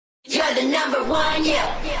You're the number one,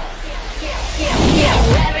 yeah.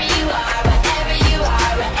 Wherever you are, whatever you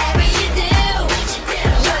are, whatever you do,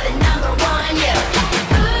 you're the number one, yeah.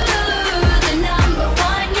 Ooh, the number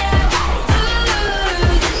one, yeah. Ooh,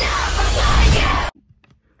 the number one, yeah.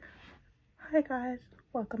 Hi guys,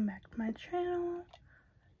 welcome back to my channel.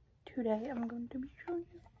 Today I'm going to be showing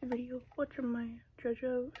you a video of watching my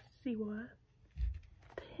JoJo Siwa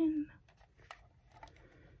Tin.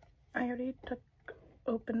 I already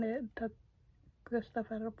opened it and took the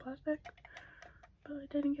stuff out of plastic, but I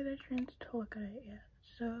didn't get a chance to look at it yet.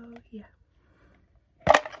 So yeah,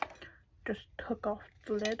 just took off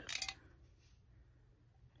the lid.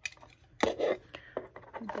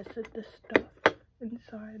 This is the stuff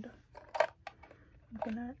inside. I'm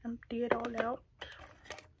gonna empty it all out.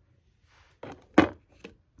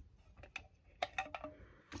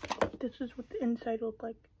 This is what the inside looks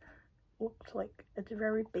like. It's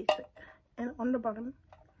very basic. And on the bottom,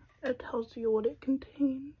 it tells you what it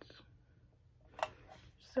contains.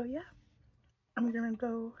 So yeah, I'm gonna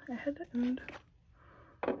go ahead and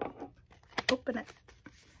open it.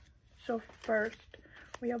 So first,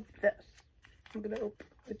 we have this. I'm gonna open.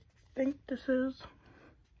 I think this is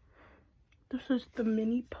the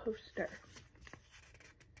mini poster.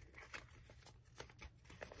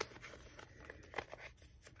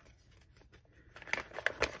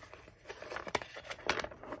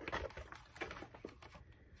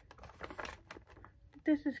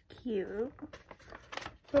 This is cute.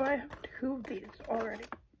 So I have two of these already,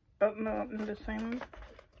 but not the same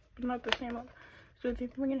one. So I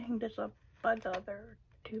think we're gonna hang this up by the other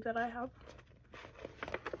two that I have.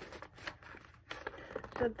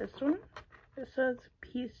 So this one, it says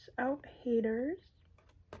 "Peace out, haters,"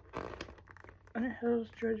 and it has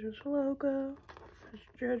JoJo's logo.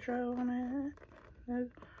 There's JoJo on it.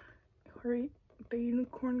 There's the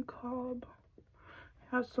unicorn cob. It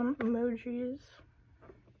has some emojis.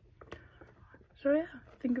 So yeah,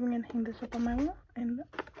 I think I'm gonna hang this up on my wall, and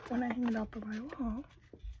when I hang it up on my wall,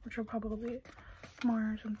 which will probably be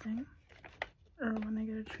tomorrow or something, or when I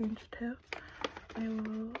get a chance to, I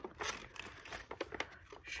will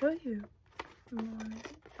show you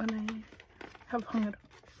when I have hung it up.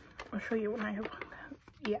 I'll show you when I have hung it up.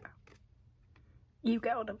 Yeah, you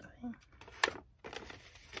get what I'm saying.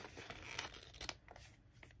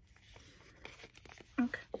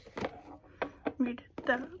 Okay, we did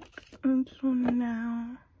that. And so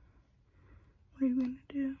now, what are you gonna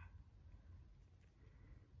do?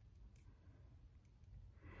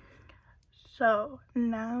 So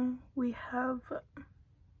now we have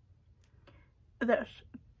this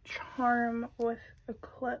charm with a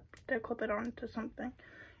clip to clip it onto something.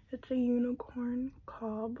 It's a unicorn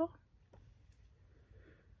cob.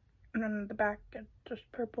 And then the back, it's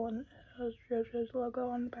just purple and it has JoJo's logo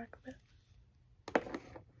on the back of it.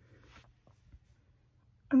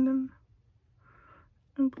 And then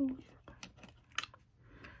I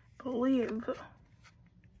believe,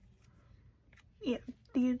 yeah,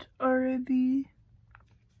 these are the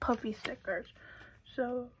puffy stickers.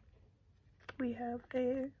 So we have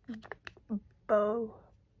a bow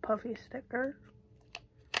puffy sticker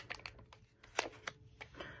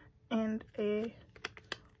and a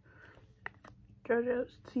JoJo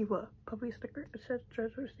Siwa puffy sticker. It says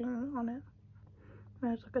JoJo singing on it.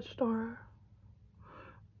 And it's like a star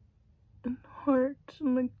and hearts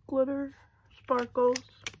and like glitter sparkles.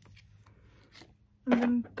 And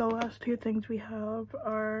then the last two things we have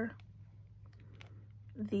are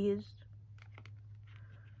these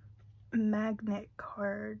magnet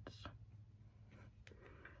cards.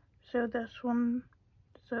 So this one,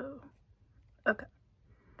 okay,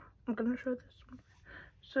 I'm gonna show this one.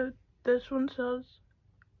 So this one says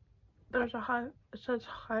it says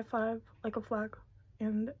high five, like a flag,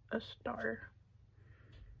 and a star.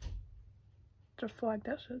 A flag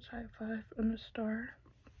that says high five and a star.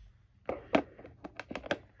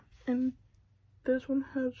 And this one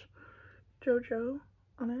has JoJo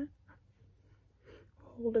on it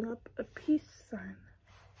holding up a peace sign.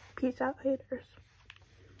 Peace out, haters.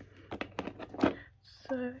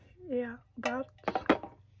 So yeah, that's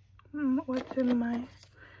what's in my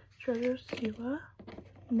JoJo Siwa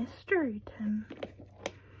mystery tin.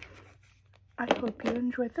 I hope you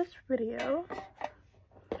enjoyed this video.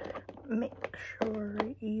 Make sure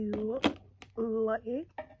you like,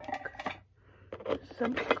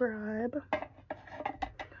 subscribe,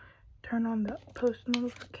 turn on the post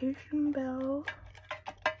notification bell,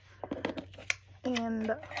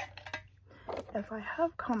 and if I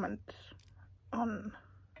have comments on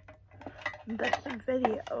this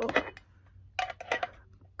video,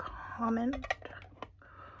 comment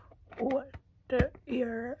what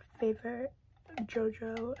your favorite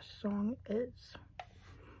JoJo song is,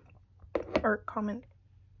 or comment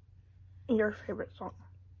your favorite song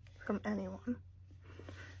from anyone.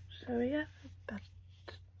 So yeah, that's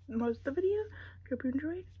most of the video. Hope you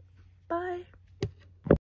enjoyed. Bye.